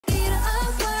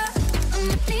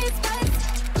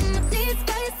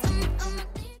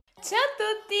Ciao a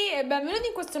tutti e benvenuti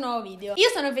in questo nuovo video. Io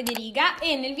sono Federica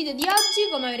e nel video di oggi,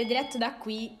 come avrete letto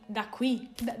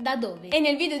da dove? E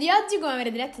nel video di oggi, come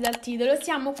avrete letto dal titolo,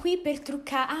 siamo qui per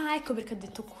truccare. Ah, ecco perché ho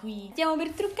detto qui. Stiamo per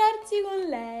truccarci con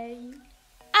lei.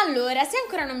 Allora, se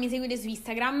ancora non mi seguite su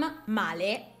Instagram,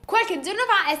 male. Qualche giorno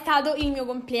fa è stato il mio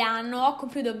compleanno, ho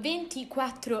compiuto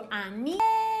 24 anni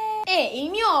e il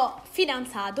mio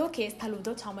fidanzato, che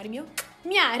saluto, ciao amore mio,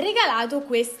 mi ha regalato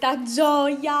questa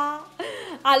gioia.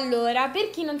 Allora, per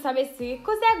chi non sapesse che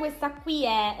cos'è, questa qui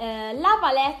è la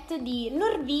palette di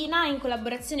Norvina in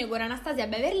collaborazione con Anastasia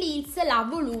Beverly Hills, la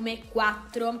volume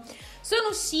 4. Sono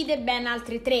uscite ben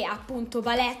altre 3 appunto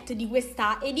palette di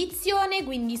questa edizione,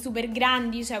 quindi super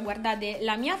grandi, cioè guardate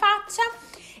la mia faccia.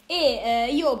 E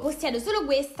io possiedo solo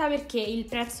questa perché il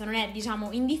prezzo non è,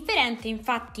 diciamo, indifferente.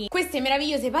 Infatti queste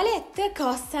meravigliose palette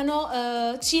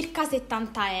costano circa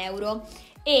 70 euro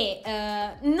e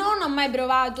non ho mai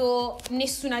provato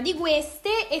nessuna di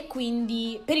queste e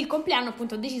quindi per il compleanno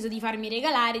appunto ho deciso di farmi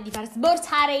regalare, di far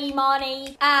sborsare i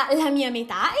money alla mia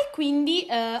metà e quindi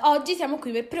oggi siamo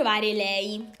qui per provare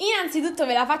lei. Innanzitutto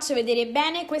ve la faccio vedere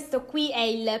bene. Questo qui è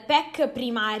il pack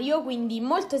primario, quindi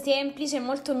molto semplice,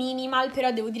 molto minimal,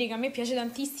 però devo dire che a me piace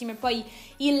tantissimo e poi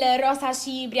il rosa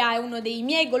cipria è uno dei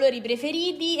miei colori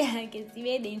preferiti che si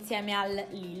vede insieme al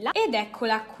lilla. Ed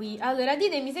eccola qui. Allora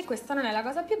ditemi se questa non è la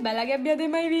cosa più bella che abbiate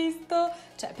mai visto.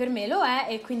 Cioè per me lo è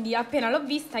e quindi appena l'ho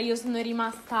vista io sono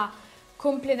rimasta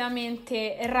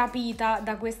completamente rapita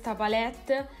da questa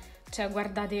palette. Cioè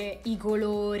guardate i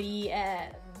colori, è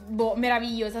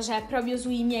meravigliosa, cioè proprio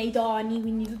sui miei toni,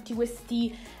 quindi tutti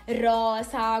questi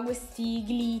rosa, questi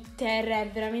glitter, è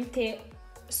veramente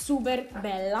super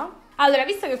bella. Allora,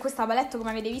 visto che questa palette, come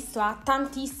avete visto, ha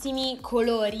tantissimi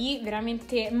colori,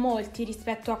 veramente molti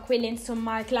rispetto a quelle,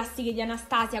 insomma, classiche di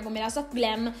Anastasia come la Soft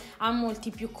Glam, ha molti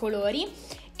più colori.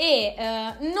 E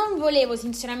non volevo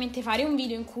sinceramente fare un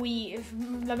video in cui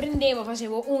la prendevo,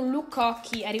 facevo un look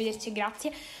occhi, arrivederci e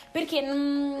grazie, perché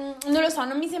non lo so,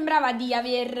 non mi sembrava di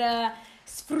aver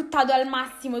sfruttato al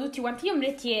massimo tutti quanti gli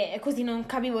ombretti e così non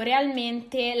capivo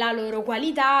realmente la loro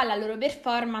qualità, la loro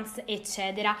performance,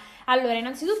 eccetera. Allora,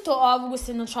 innanzitutto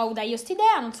non ci ho avuta io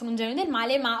quest'idea, non sono un genio del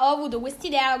male, ma ho avuto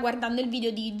quest'idea guardando il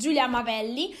video di Giulia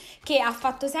Mapelli, che ha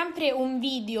fatto sempre un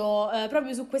video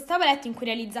proprio su questa palette in cui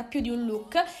realizza più di un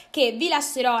look, che vi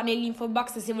lascerò nell'info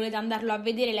box se volete andarlo a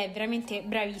vedere, lei è veramente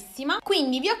bravissima.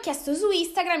 Quindi vi ho chiesto su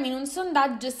Instagram in un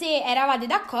sondaggio se eravate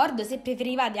d'accordo, se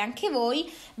preferivate anche voi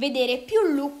vedere più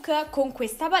look con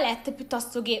questa palette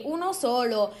piuttosto che uno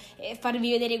solo e farvi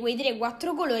vedere quei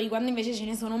 3-4 colori, quando invece ce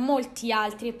ne sono molti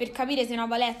altri. E per capire se una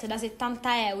palette da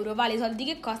 70 euro vale i soldi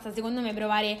che costa, secondo me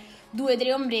provare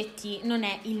 2-3 ombretti non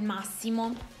è il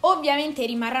massimo. Ovviamente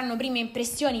rimarranno prime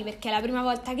impressioni perché è la prima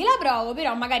volta che la provo,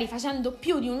 però magari facendo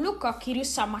più di un look occhi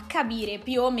riusciamo a capire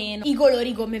più o meno i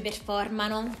colori come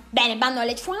performano. Bene, bando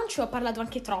alle ciance, ho parlato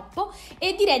anche troppo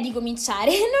e direi di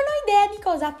cominciare. Non ho idea di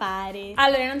cosa fare.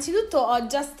 Allora, innanzitutto ho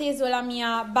già steso la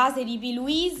mia base di P.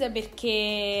 Louise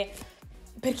perché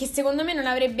secondo me non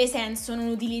avrebbe senso non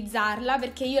utilizzarla,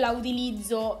 perché io la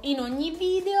utilizzo in ogni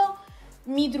video.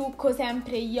 Mi trucco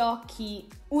sempre gli occhi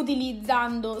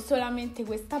utilizzando solamente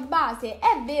questa base.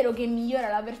 È vero che migliora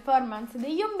la performance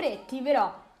degli ombretti,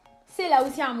 però se la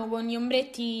usiamo con gli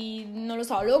ombretti, non lo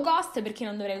so, low cost, perché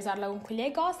non dovrei usarla con quelli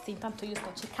high cost? Intanto io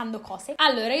sto cercando cose.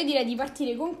 Allora, io direi di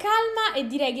partire con calma e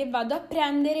direi che vado a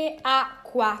prendere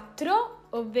A4,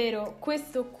 ovvero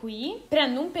questo qui.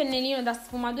 Prendo un pennellino da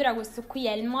sfumatura, questo qui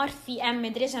è il Morphe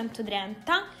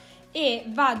M330 e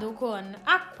vado con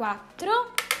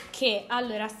A4 che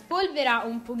allora spolvera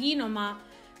un pochino, ma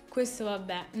questo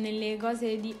vabbè, nelle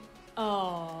cose di...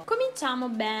 Oh, cominciamo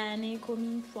bene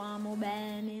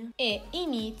e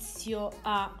inizio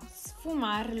a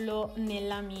sfumarlo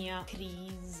nella mia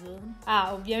crease.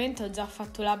 Ovviamente ho già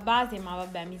fatto la base, ma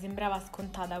vabbè, mi sembrava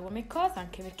scontata come cosa,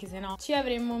 anche perché sennò ci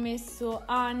avremmo messo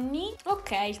anni.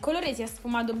 Ok, il colore si è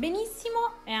sfumato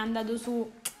benissimo, è andato su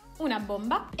una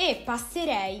bomba e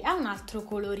passerei a un altro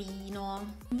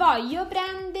colorino. Voglio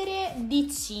prendere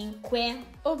D5,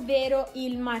 ovvero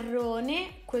il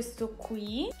marrone, questo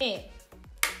qui, e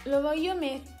lo voglio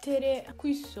mettere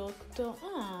qui sotto.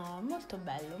 Molto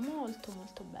bello, molto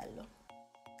molto bello.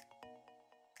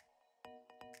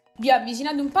 Vi ho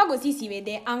avvicinato un po' così si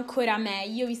vede ancora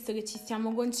meglio, visto che ci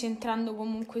stiamo concentrando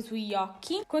comunque sugli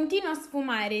occhi. Continuo a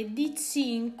sfumare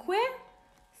D5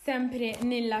 sempre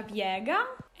nella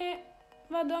piega e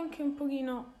vado anche un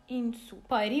pochino in su.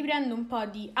 Poi riprendo un po'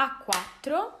 di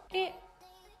A4 e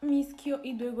mischio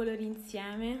i due colori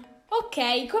insieme.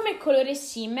 Ok, come colore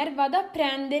shimmer vado a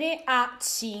prendere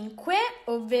A5,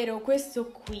 ovvero questo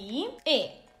qui,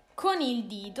 e con il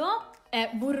dito,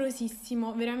 è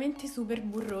burrosissimo, veramente super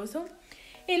burroso,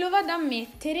 e lo vado a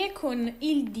mettere con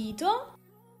il dito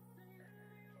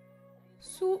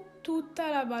su tutta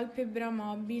la palpebra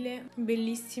mobile.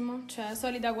 Bellissimo, cioè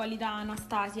solida qualità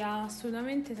Anastasia,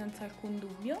 assolutamente senza alcun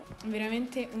dubbio.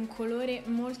 Veramente un colore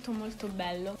molto molto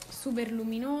bello, super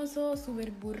luminoso,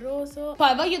 super burroso.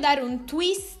 Poi voglio dare un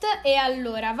twist e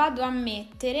allora vado a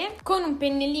mettere con un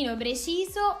pennellino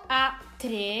preciso a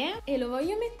 3 e lo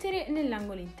voglio mettere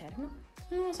nell'angolo interno.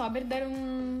 Non lo so, per dare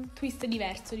un twist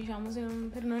diverso, diciamo,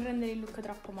 per non rendere il look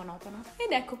troppo monotono. Ed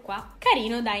ecco qua.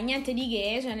 Carino, dai, niente di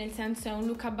che, cioè nel senso è un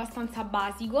look abbastanza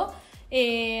basico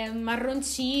e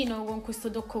marroncino con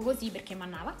questo tocco così perché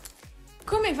mannava.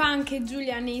 Come fa anche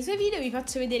Giulia nei suoi video, vi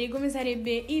faccio vedere come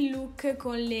sarebbe il look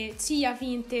con le ciglia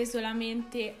finte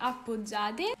solamente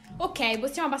appoggiate. Ok,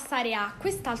 possiamo passare a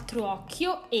quest'altro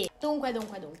occhio e dunque.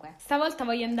 Stavolta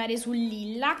voglio andare sul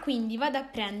lilla, quindi vado a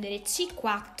prendere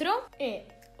C4 e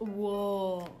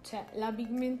wow, cioè la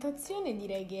pigmentazione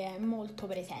direi che è molto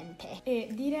presente e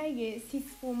direi che si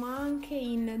sfuma anche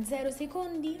in 0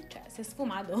 secondi, cioè si è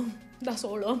sfumato da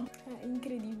solo, è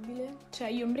incredibile.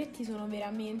 Cioè gli ombretti sono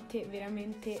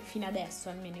veramente fino adesso,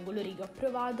 almeno i colori che ho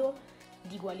provato,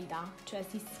 di qualità, cioè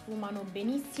si sfumano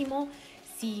benissimo,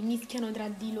 si mischiano tra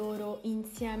di loro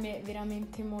insieme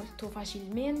veramente molto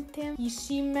facilmente. Gli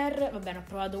shimmer, vabbè, ne ho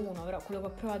provato uno, però quello che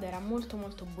ho provato era molto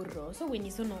burroso, quindi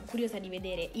sono curiosa di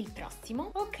vedere il prossimo.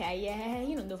 Ok,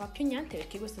 io non devo fare più niente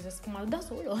perché questo si è sfumato da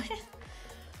solo.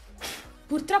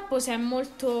 Purtroppo c'è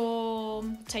molto,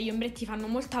 cioè gli ombretti fanno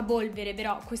molta polvere,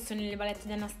 però questo nelle palette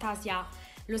di Anastasia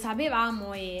lo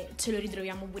sapevamo e ce lo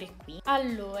ritroviamo pure qui.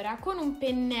 Allora, con un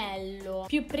pennello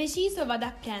più preciso vado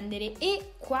a prendere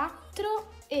E4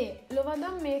 e lo vado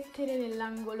a mettere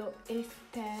nell'angolo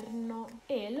esterno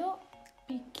e lo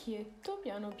picchietto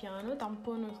piano piano,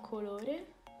 tampono il colore,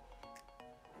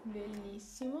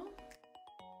 bellissimo.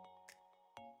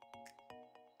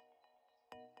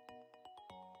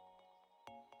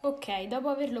 Ok, dopo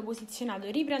averlo posizionato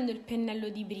riprendo il pennello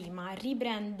di prima,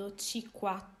 riprendo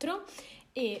C4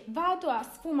 e vado a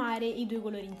sfumare i due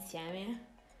colori insieme,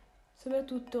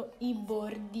 soprattutto i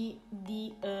bordi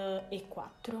di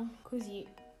E4, così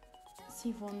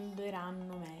si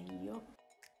fonderanno meglio.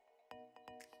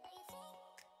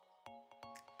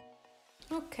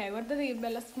 Ok, guardate che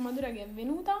bella sfumatura che è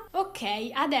venuta.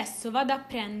 Ok, adesso vado a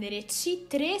prendere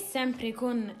C3 sempre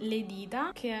con le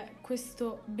dita, che è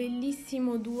questo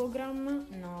bellissimo duogram.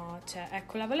 No, cioè,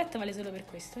 ecco, la paletta vale solo per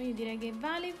questo. Io direi che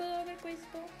vale solo per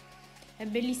questo. È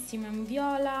bellissimo, è in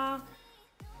viola,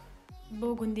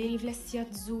 boh, con dei riflessi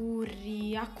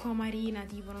azzurri, acqua marina,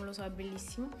 tipo, non lo so, è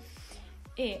bellissimo.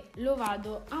 E lo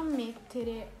vado a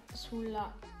mettere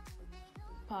sulla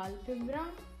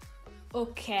palpebra.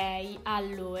 Ok,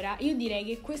 allora, io direi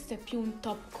che questo è più un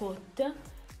top coat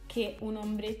che un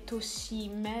ombretto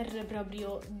shimmer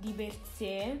proprio di per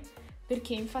sé,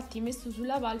 perché infatti messo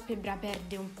sulla palpebra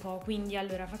perde un po', quindi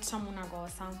allora facciamo una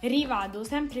cosa. Rivado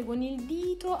sempre con il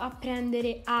dito a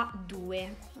prendere A2.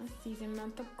 Ah sì, sembra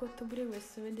un top coat pure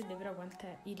questo, vedete però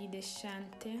quant'è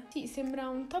iridescente? Sì, sembra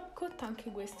un top coat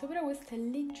anche questo, però questo è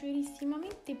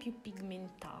leggerissimamente più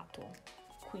pigmentato.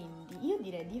 Quindi io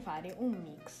direi di fare un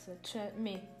mix, cioè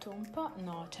metto un po',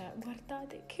 no, cioè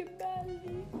guardate che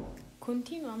belli!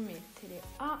 Continuo a mettere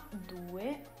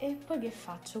A2 e poi che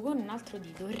faccio? Con un altro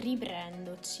dito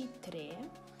riprendo C3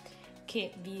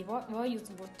 che vi voglio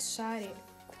swatchare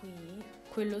qui,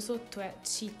 quello sotto è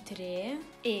C3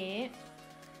 e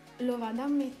lo vado a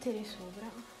mettere sopra.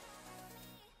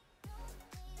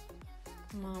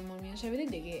 Mamma mia, cioè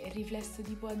vedete che riflesso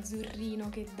tipo azzurrino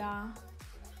che dà?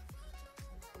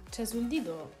 Cioè sul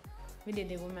dito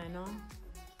vedete com'è, no?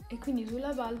 E quindi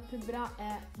sulla palpebra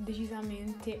è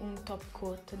decisamente un top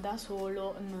coat, da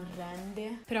solo non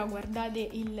rende. Però guardate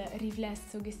il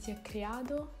riflesso che si è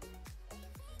creato,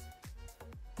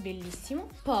 bellissimo.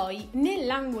 Poi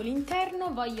nell'angolo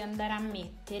interno voglio andare a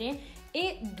mettere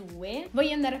E2,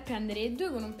 voglio andare a prendere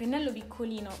E2 con un pennello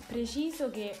piccolino preciso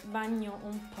che bagno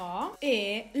un po'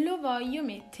 e lo voglio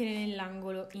mettere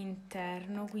nell'angolo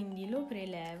interno, quindi lo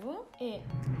prelevo e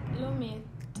lo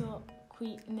metto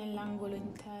qui nell'angolo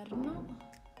interno.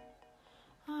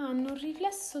 Ah, hanno un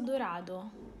riflesso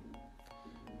dorato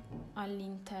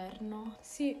all'interno.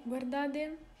 Sì,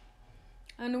 guardate,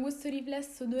 hanno questo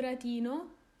riflesso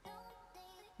doratino,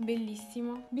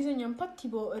 bellissimo. Bisogna un po'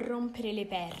 tipo rompere le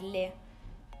perle,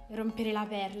 rompere la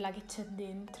perla che c'è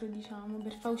dentro, diciamo,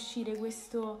 per far uscire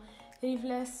questo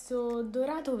riflesso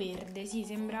dorato verde. Sì,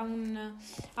 sembra un...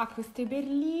 ha queste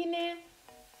perline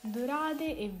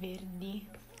dorate e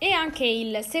verdi. E anche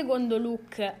il secondo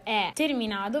look è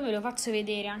terminato, ve lo faccio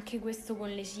vedere anche questo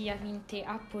con le ciglia finte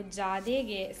appoggiate,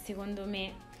 che secondo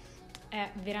me è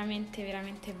veramente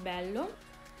veramente bello.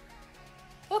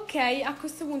 Ok, a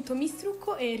questo punto mi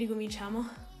strucco e ricominciamo.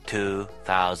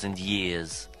 2000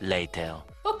 years later.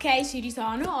 Ok, ci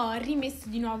risono, ho rimesso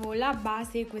di nuovo la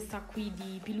base, questa qui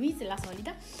di P. Louise, la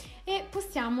solita, e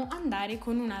possiamo andare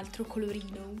con un altro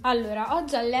colorino. Allora, ho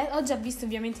già visto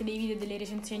ovviamente dei video e delle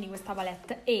recensioni di questa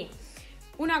palette e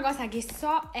una cosa che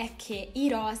so è che i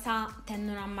rosa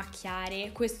tendono a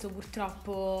macchiare, questo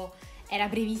purtroppo era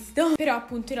previsto, però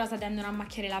appunto i rosa tendono a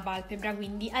macchiare la palpebra,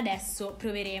 quindi adesso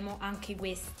proveremo anche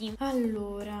questi.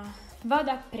 Allora,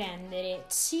 vado a prendere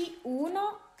C1,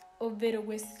 ovvero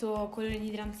questo colore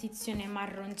di transizione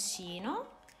marroncino,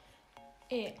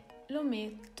 e lo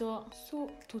metto su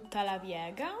tutta la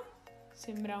piega.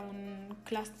 Sembra un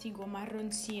classico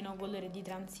marroncino colore di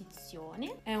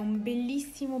transizione. È un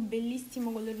bellissimo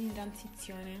bellissimo colore di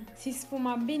transizione, si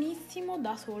sfuma benissimo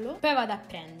da solo. Poi vado a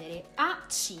prendere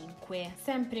A5,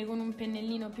 sempre con un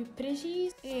pennellino più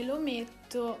preciso, e lo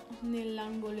metto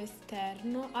nell'angolo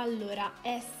esterno. Allora,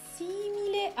 è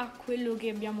simile a quello che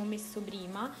abbiamo messo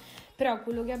prima, però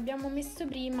quello che abbiamo messo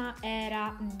prima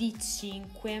era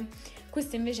D5,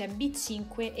 questo invece è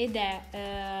B5 ed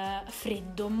è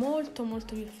freddo, molto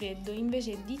molto più freddo,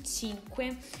 invece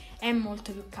D5 è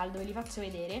molto più caldo, ve li faccio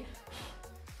vedere.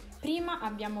 Prima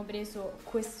abbiamo preso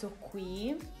questo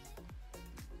qui,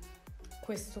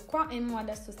 questo qua, e mo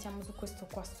adesso stiamo su questo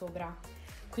qua sopra,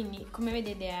 quindi come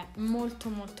vedete è molto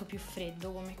molto più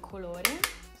freddo come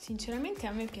colore. Sinceramente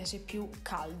a me piace più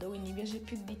caldo, quindi piace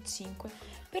più D5,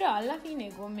 però alla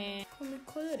fine come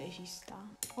colore ci sta.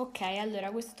 Ok, allora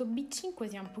questo B5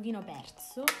 si è un pochino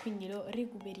perso, quindi lo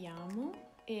recuperiamo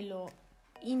e lo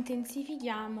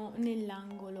intensifichiamo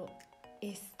nell'angolo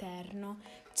esterno.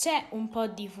 C'è un po'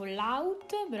 di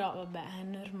fallout, però vabbè, è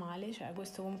normale, cioè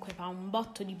questo comunque fa un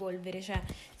botto di polvere, cioè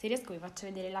se riesco vi faccio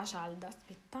vedere la cialda,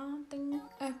 aspettate,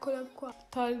 eccola qua,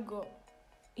 tolgo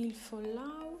il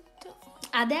fallout.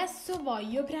 Adesso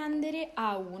voglio prendere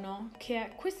A1, che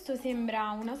è, questo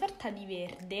sembra una sorta di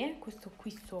verde, questo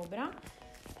qui sopra,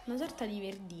 una sorta di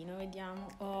verdino, vediamo.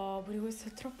 Oh, pure questo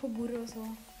è troppo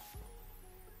burroso,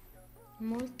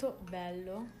 molto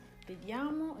bello.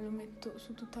 Vediamo, lo metto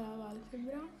su tutta la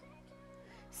palpebra.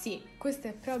 Sì, questo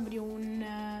è proprio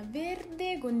un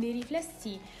verde con dei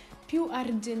riflessi più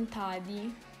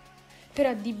argentati,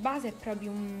 però di base è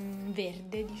proprio un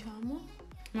verde, diciamo.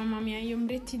 Mamma mia, gli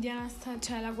ombretti di Anastasia,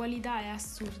 cioè la qualità è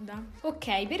assurda.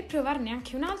 Ok, per provarne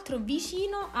anche un altro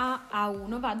vicino a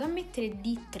A1 vado a mettere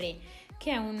D3,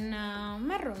 che è un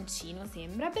marroncino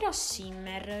sembra, però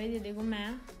shimmer, vedete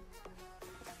com'è?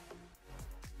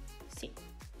 Sì,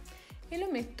 e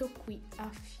lo metto qui a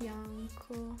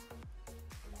fianco.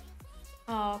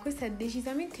 Oh, questo è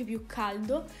decisamente più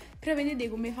caldo, però vedete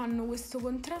come fanno questo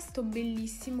contrasto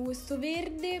bellissimo, questo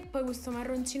verde, poi questo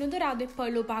marroncino dorato e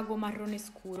poi l'opaco marrone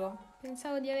scuro.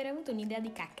 Pensavo di aver avuto un'idea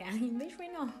di cacca, invece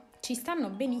no. Ci stanno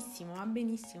benissimo, va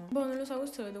benissimo. Boh, non lo so,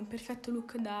 questo lo vedo un perfetto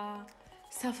look da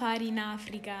safari in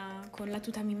Africa con la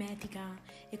tuta mimetica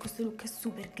e questo look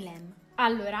super glam.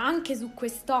 Allora, anche su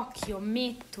quest'occhio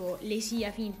metto le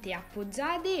ciglia finte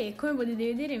appoggiate e come potete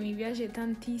vedere mi piace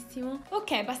tantissimo.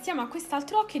 Ok, passiamo a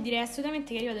quest'altro occhio e direi assolutamente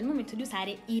che è arrivato il momento di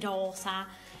usare i rosa.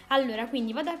 Allora,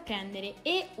 quindi vado a prendere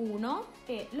E1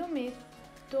 e lo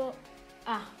metto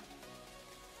a...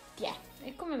 Tiè,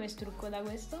 e come mi strucco da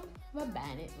questo? Va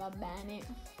bene, va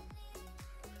bene.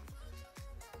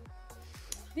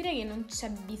 Direi che non c'è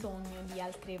bisogno di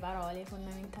altre parole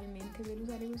fondamentalmente per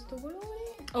usare questo colore.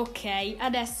 Ok,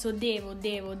 adesso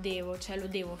cioè lo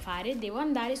devo fare, devo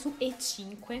andare su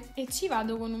E5 e ci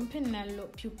vado con un pennello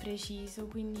più preciso,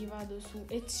 quindi vado su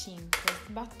E5,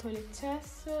 sbatto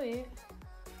l'eccesso e...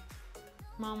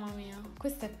 Mamma mia,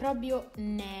 questo è proprio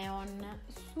neon,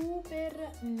 super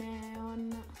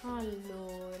neon.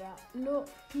 Allora, lo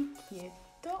picchietto.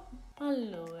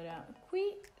 Allora,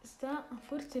 qui sta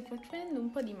forse facendo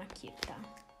un po' di macchietta.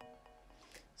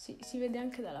 Sì, si vede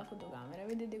anche dalla fotocamera,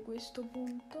 vedete questo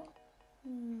punto?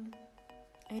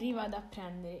 Arrivo ad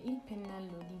prendere il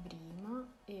pennello di prima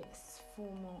e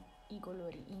sfumo i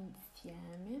colori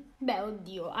insieme. Beh,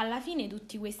 oddio, alla fine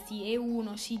tutti questi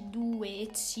E1, C2,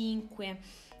 E5,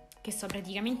 che sono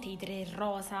praticamente i tre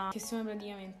rosa, che sono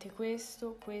praticamente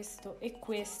questo, questo e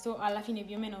questo, alla fine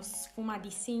più o meno sfumati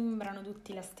sembrano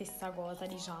tutti la stessa cosa,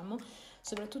 diciamo,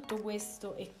 soprattutto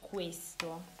questo e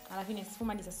questo, alla fine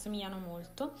sfumati si assomigliano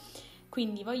molto,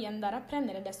 quindi voglio andare a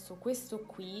prendere adesso questo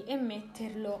qui e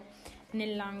metterlo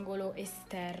nell'angolo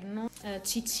esterno,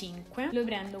 C5, lo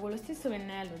prendo con lo stesso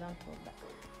pennello, tanto vabbè.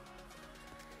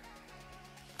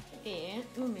 e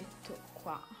lo metto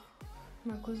qua.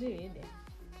 Ma così vede,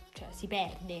 cioè si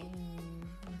perde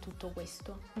in tutto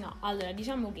questo. No, allora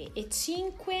diciamo che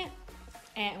E5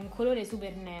 è un colore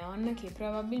super neon che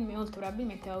molto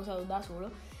probabilmente va usato da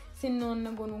solo, se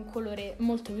non con un colore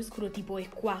molto più scuro tipo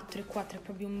E4. E4 è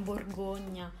proprio un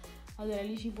borgogna, allora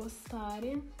lì ci può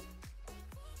stare.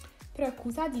 Però ecco,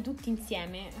 usati tutti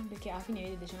insieme, perché alla fine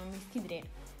vedete ce ne ho messi 3,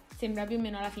 sembra più o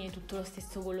meno alla fine tutto lo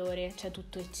stesso colore, cioè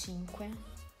tutto E5.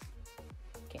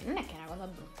 Che non è che è una cosa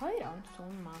brutta, però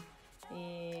insomma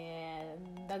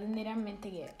da tenere a mente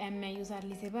che è meglio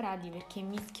usarli separati, perché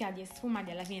mischiati e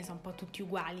sfumati alla fine sono un po' tutti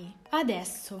uguali.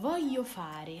 Adesso voglio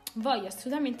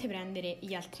assolutamente prendere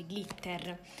gli altri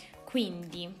glitter,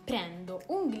 quindi prendo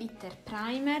un glitter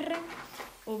primer,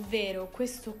 ovvero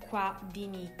questo qua di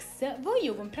NYX.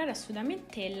 Voglio comprare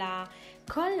assolutamente la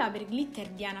colla per glitter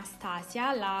di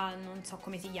Anastasia, non so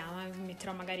come si chiama,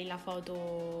 metterò magari la foto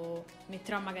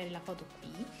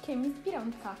qui, che mi ispira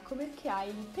un sacco perché ha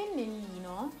il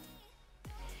pennellino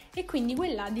e quindi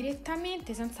quella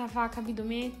direttamente, senza capito,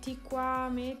 metti qua,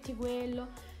 metti quello,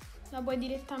 la puoi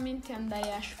direttamente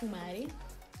andare a sfumare.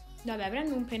 Vabbè,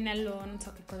 prendo un pennello, non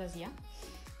so che cosa sia,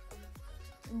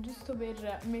 giusto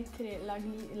per mettere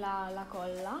la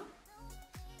colla,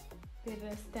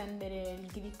 per stendere il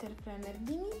glitter primer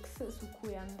di NYX, su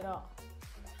cui andrò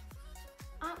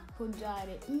a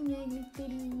appoggiare i miei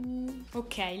glitterini.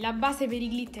 Ok, la base per i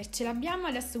glitter ce l'abbiamo,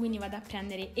 adesso quindi vado a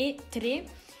prendere E3,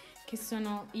 che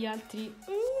sono gli altri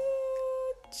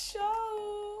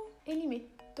ciao, e li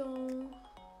metto.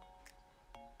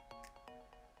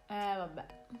 Vabbè,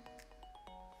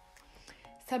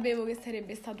 sapevo che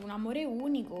sarebbe stato un amore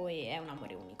unico e è un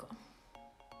amore unico.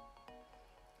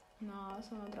 No,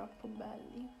 sono troppo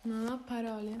belli. Non ho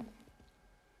parole.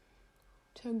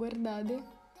 Cioè,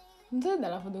 guardate. Non so se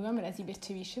dalla fotocamera si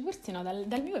percepisce, forse no,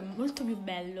 dal vivo è molto più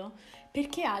bello,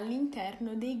 perché ha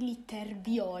all'interno dei glitter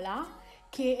viola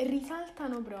che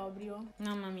risaltano proprio.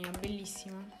 Mamma mia,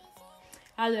 bellissimo.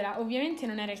 Allora, ovviamente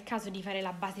non era il caso di fare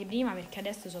la base prima, perché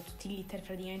adesso ho tutti i glitter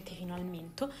praticamente fino al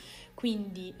mento,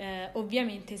 quindi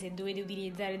ovviamente se dovete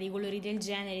utilizzare dei colori del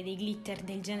genere, dei glitter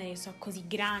del genere che sono così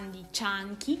grandi,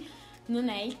 chunky, non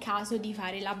è il caso di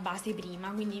fare la base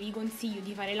prima, quindi vi consiglio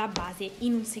di fare la base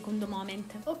in un secondo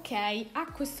moment. Ok,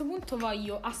 a questo punto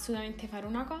voglio assolutamente fare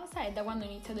una cosa, è da quando ho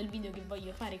iniziato il video che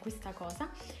voglio fare questa cosa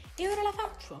e ora la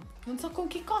faccio, non so con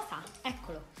che cosa,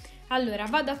 eccolo. Allora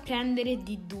vado a prendere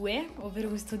D2, ovvero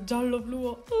questo giallo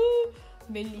fluo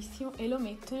bellissimo, e lo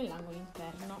metto nell'angolo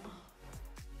interno.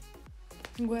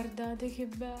 Guardate che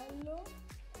bello,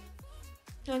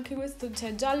 anche questo,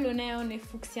 cioè giallo neon e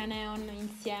fucsia neon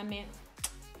insieme,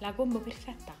 la combo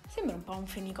perfetta. Sembra un po' un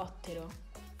fenicottero,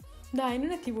 dai,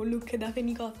 non è tipo un look da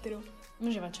fenicottero.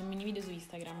 Io ci faccio un mini video su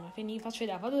Instagram, faccio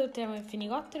vedere la foto del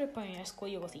fenicottero e poi mi esco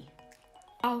io così.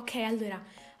 Ah, ok, allora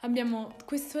abbiamo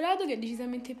questo lato che è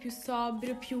decisamente più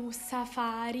sobrio, più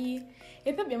safari,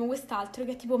 e poi abbiamo quest'altro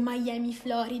che è tipo Miami,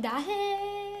 Florida,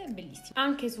 bellissimo.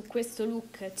 Anche su questo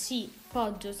look ci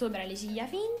poggio sopra le ciglia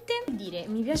finte.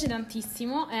 Mi piace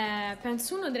tantissimo,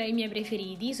 penso uno tra i miei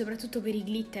preferiti, soprattutto per i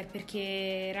glitter,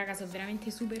 perché raga sono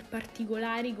veramente super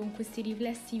particolari con questi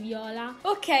riflessi viola.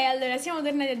 Ok, allora siamo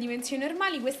tornati a dimensioni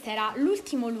normali, questo era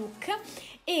l'ultimo look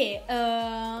e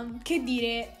che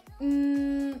dire...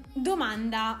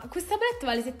 domanda, questa palette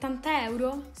vale 70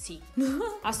 euro? Sì,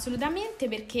 assolutamente,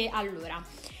 perché allora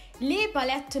le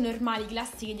palette normali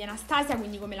classiche di Anastasia,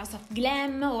 quindi come la Soft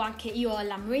Glam o anche io ho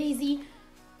la Crazy,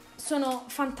 sono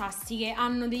fantastiche,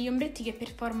 hanno degli ombretti che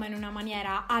performano in una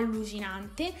maniera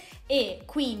allucinante e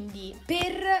quindi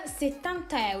per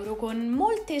 70 euro con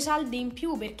molte cialde in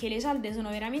più, perché le cialde sono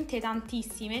veramente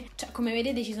tantissime, cioè come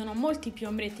vedete ci sono molti più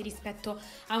ombretti rispetto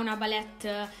a una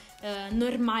palette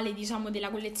normale, diciamo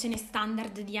della collezione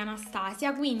standard di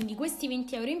Anastasia, quindi questi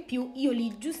 20 euro in più io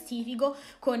li giustifico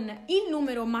con il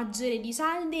numero maggiore di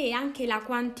cialde e anche la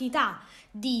quantità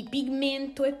di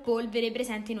pigmento e polvere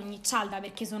presente in ogni cialda,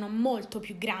 perché sono molto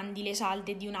più grandi le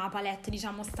cialde di una palette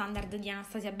diciamo standard di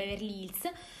Anastasia Beverly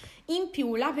Hills. In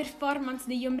più la performance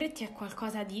degli ombretti è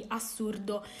qualcosa di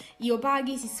assurdo, gli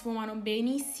opacchi si sfumano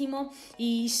benissimo,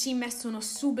 i shimmer sono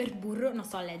super burro, non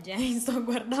sto a leggere, mi sto a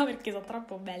guardare perché sono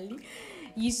troppo belli,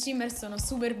 gli shimmer sono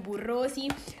super burrosi,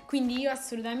 quindi io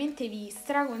assolutamente vi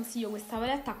straconsiglio questa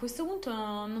palette. A questo punto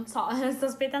non so, sto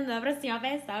aspettando la prossima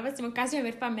festa, la prossima occasione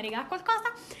per farmi regalare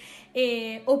qualcosa,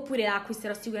 oppure la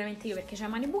acquisterò sicuramente io perché c'ho le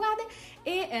mani bucate,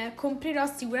 e comprerò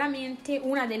sicuramente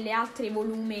una delle altre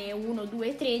volume 1,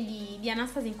 2, 3 di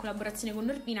Anastasia in collaborazione con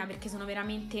Norvina, perché sono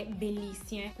veramente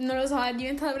bellissime. Non lo so, è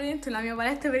diventata praticamente la mia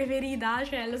palette preferita,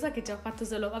 cioè lo so che ci ho fatto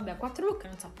solo, vabbè, 4 look,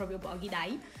 non so, proprio pochi,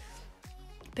 dai.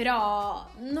 Però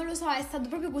non lo so, è stato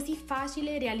proprio così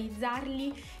facile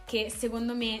realizzarli che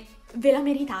secondo me ve la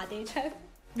meritate, cioè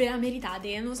ve la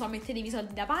meritate, non so, mettetevi i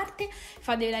soldi da parte,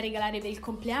 fatevela regalare per il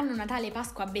compleanno, Natale,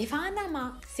 Pasqua, Befana,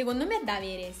 ma secondo me è da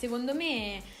avere, secondo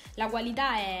me la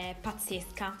qualità è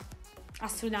pazzesca.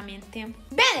 Assolutamente.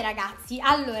 Bene ragazzi,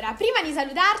 allora prima di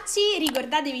salutarci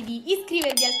ricordatevi di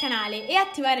iscrivervi al canale e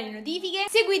attivare le notifiche.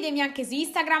 Seguitemi anche su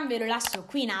Instagram, ve lo lascio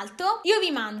qui in alto. Io vi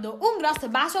mando un grosso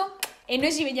bacio e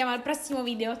noi ci vediamo al prossimo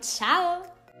video.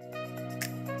 Ciao!